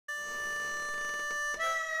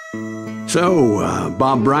So,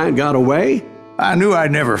 Bob Bryant got away? I knew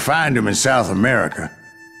I'd never find him in South America.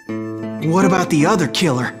 What about the other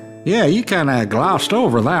killer? Yeah, you kinda glossed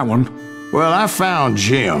over that one. Well, I found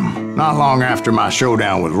Jim not long after my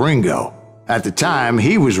showdown with Ringo. At the time,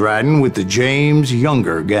 he was riding with the James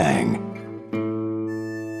Younger gang.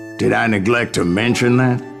 Did I neglect to mention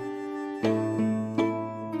that?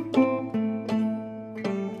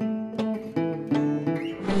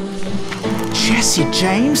 Jesse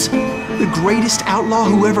James? The greatest outlaw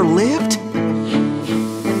who ever lived?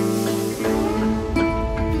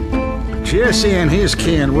 Jesse and his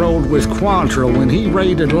kin rode with Quantrill when he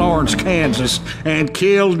raided Lawrence, Kansas, and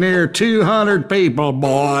killed near 200 people,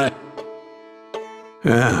 boy.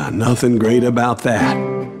 Nothing great about that.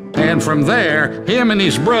 And from there, him and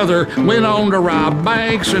his brother went on to rob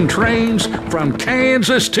banks and trains from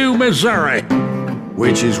Kansas to Missouri.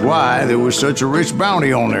 Which is why there was such a rich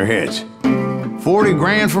bounty on their heads. 40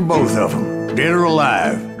 grand for both of them, dead or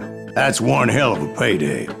alive. That's one hell of a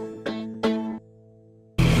payday.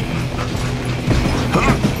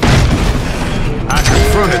 I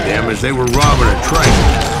confronted them as they were robbing a train.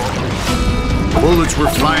 Bullets were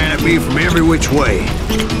flying at me from every which way.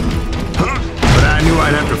 But I knew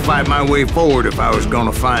I'd have to fight my way forward if I was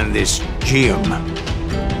gonna find this Jim.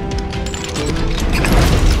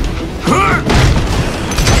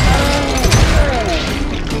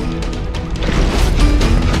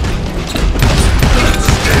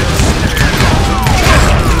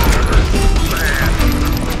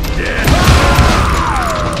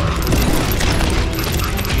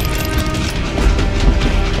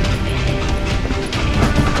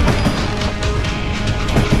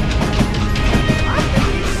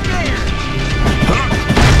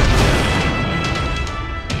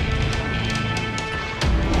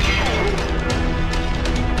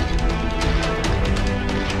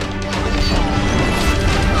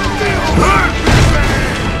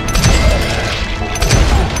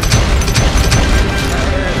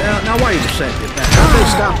 How'd they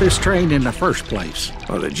stop this train in the first place?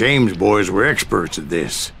 Well, the James boys were experts at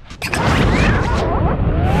this.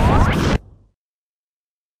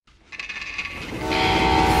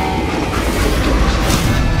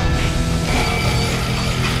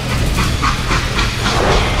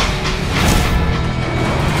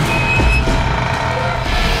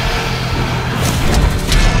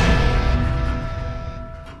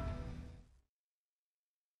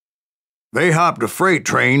 They hopped a freight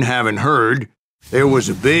train having heard there was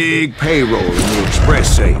a big payroll in the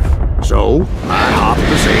express safe. So, I hopped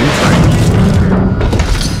the same train.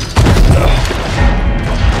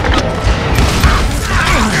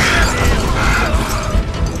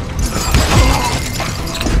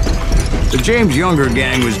 The James Younger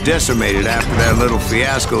gang was decimated after that little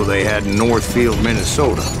fiasco they had in Northfield,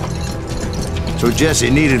 Minnesota. So Jesse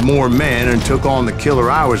needed more men and took on the killer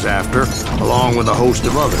I was after, along with a host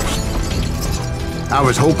of others. I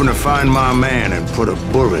was hoping to find my man and put a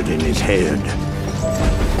bullet in his head.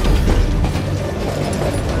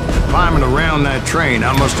 Climbing around that train,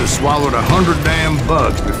 I must have swallowed 100 damn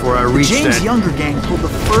bugs before I reached that... The James Younger gang pulled the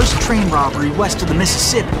first train robbery west of the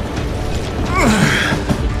Mississippi.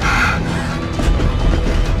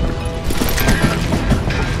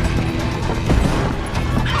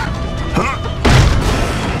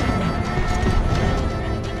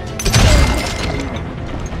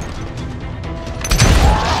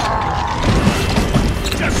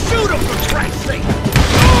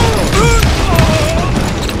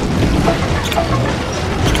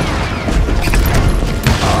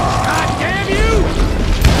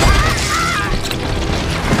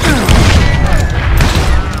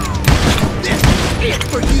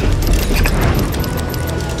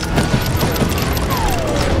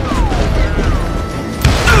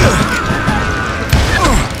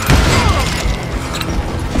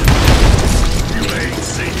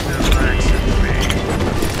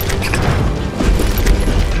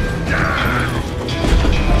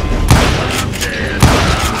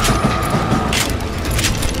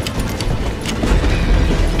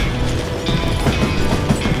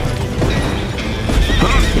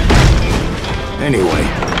 Anyway,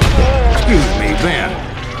 excuse me, Ben.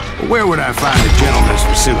 Where would I find the gentleman's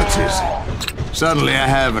facilities? Suddenly I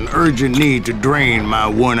have an urgent need to drain my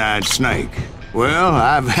one-eyed snake. Well,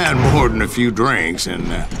 I've had more than a few drinks,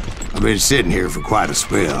 and I've been sitting here for quite a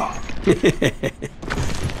spell.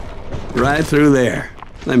 Right through there.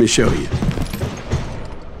 Let me show you.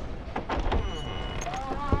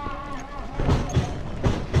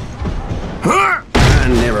 I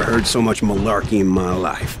never heard so much malarkey in my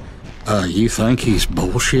life. You think he's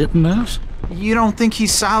bullshitting us? You don't think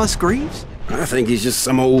he's Silas Greaves? I think he's just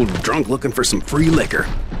some old drunk looking for some free liquor.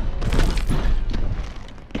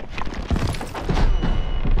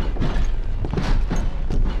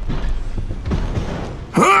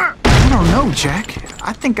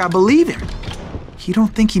 think I believe him. You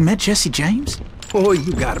don't think he met Jesse James? Oh,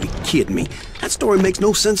 you gotta be kidding me. That story makes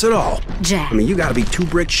no sense at all. Jack. I mean, you gotta be 2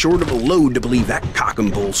 bricks short of a load to believe that cock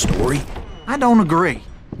and bull story. I don't agree.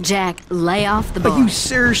 Jack, lay off the But bar. you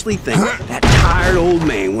seriously think that tired old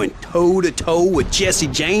man went toe-to-toe with Jesse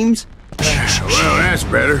James? Well, that's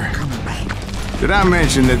better. Did I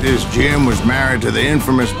mention that this Jim was married to the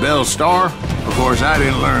infamous Belle Starr? Of course, I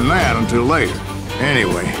didn't learn that until later.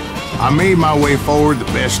 Anyway, I made my way forward the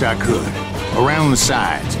best I could. Around the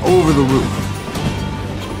sides, over the roof.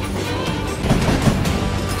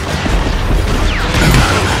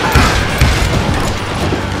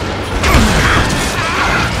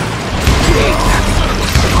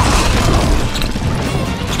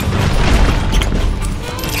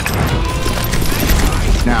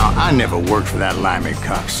 Now, I never worked for that limey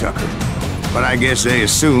cocksucker, but I guess they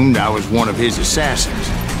assumed I was one of his assassins.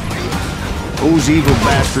 Those evil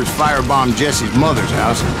bastards firebombed Jesse's mother's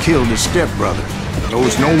house and killed his stepbrother. It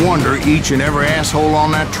was no wonder each and every asshole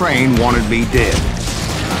on that train wanted me dead.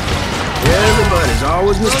 Everybody's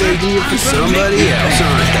always mistaking you for somebody else,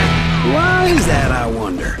 aren't they? Why is that, I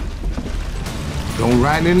wonder? Don't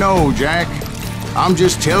rightly know, Jack. I'm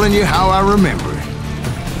just telling you how I remember it.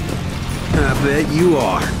 I bet you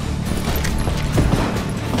are.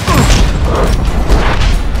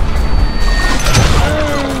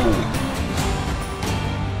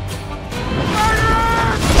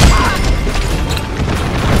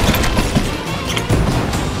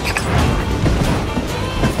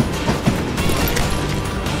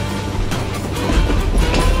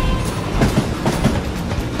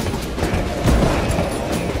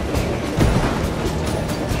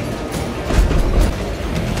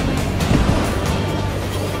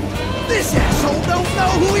 This asshole don't know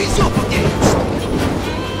who he's up against!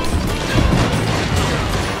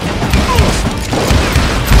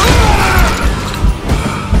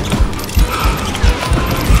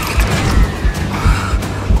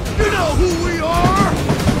 You know who we are!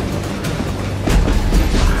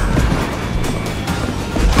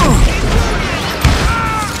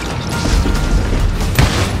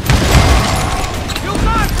 You'll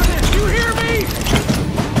die for this, you hear me?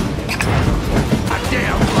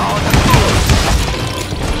 Damn, Lord.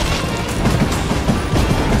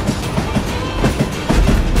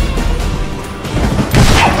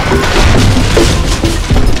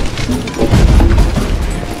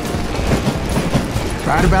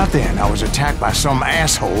 Right about then, I was attacked by some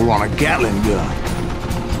asshole on a Gatling gun.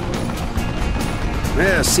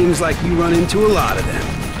 Yeah, seems like you run into a lot of them.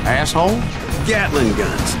 Asshole? Gatling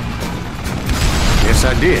guns. Yes,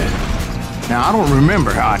 I did. Now, I don't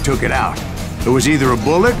remember how I took it out. It was either a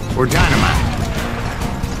bullet or dynamite.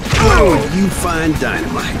 Where would you find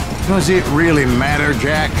dynamite? Does it really matter,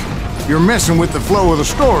 Jack? You're messing with the flow of the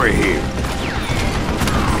story here.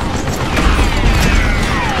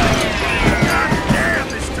 Damn,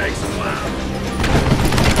 this takes a while.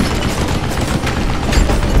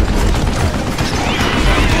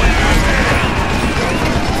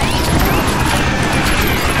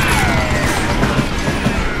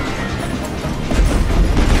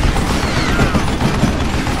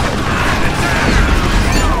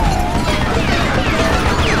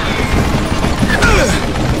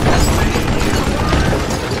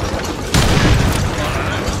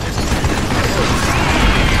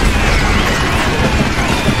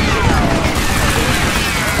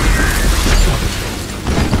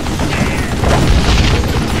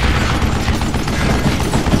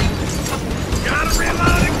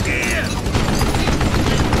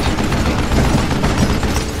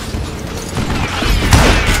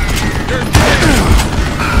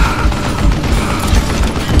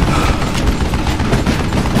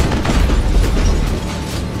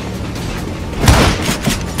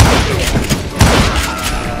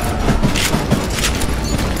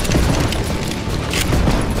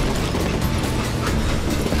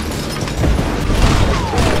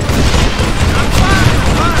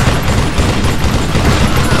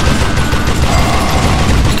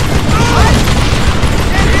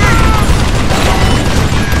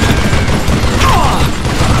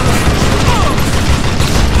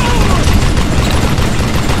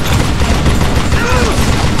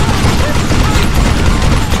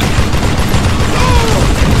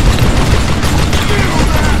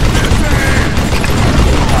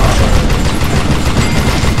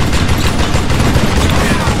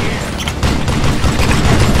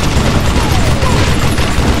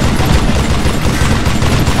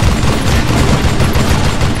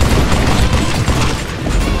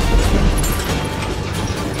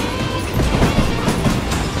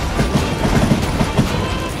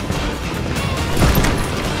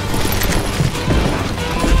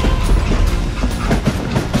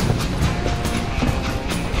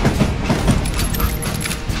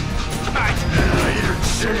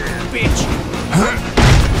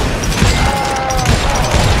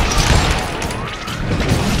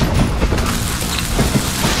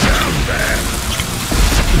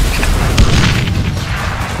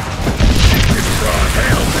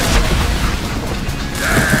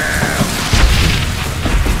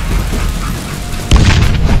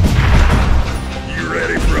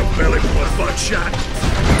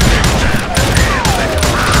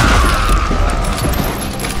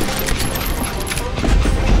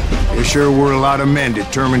 sure were a lot of men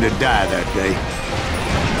determined to die that day.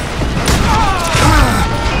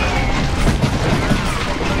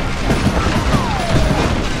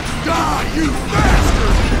 Die, you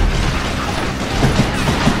bastard!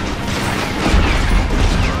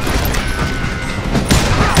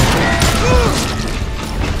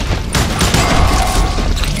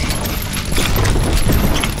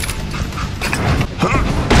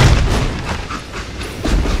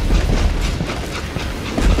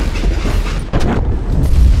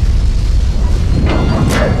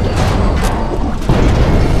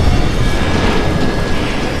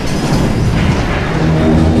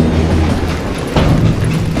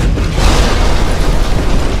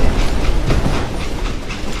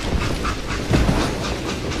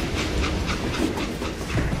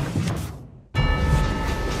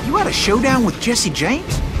 Showdown with Jesse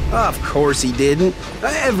James? Of course he didn't.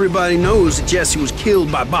 Everybody knows that Jesse was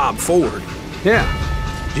killed by Bob Ford. Yeah.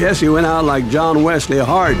 Jesse went out like John Wesley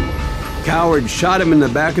Hardin. Coward shot him in the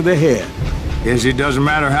back of the head. Guess it doesn't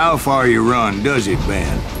matter how far you run, does it,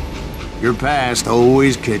 Ben? Your past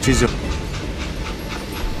always catches up.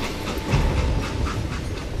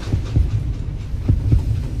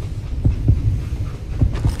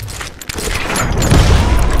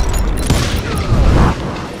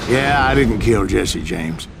 Yeah, I didn't kill Jesse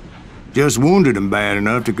James. Just wounded him bad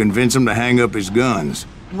enough to convince him to hang up his guns.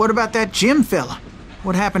 What about that Jim fella?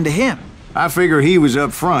 What happened to him? I figure he was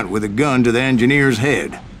up front with a gun to the engineer's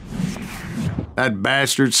head. That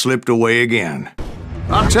bastard slipped away again.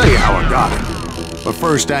 I'll tell you how I got him. But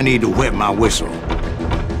first I need to wet my whistle.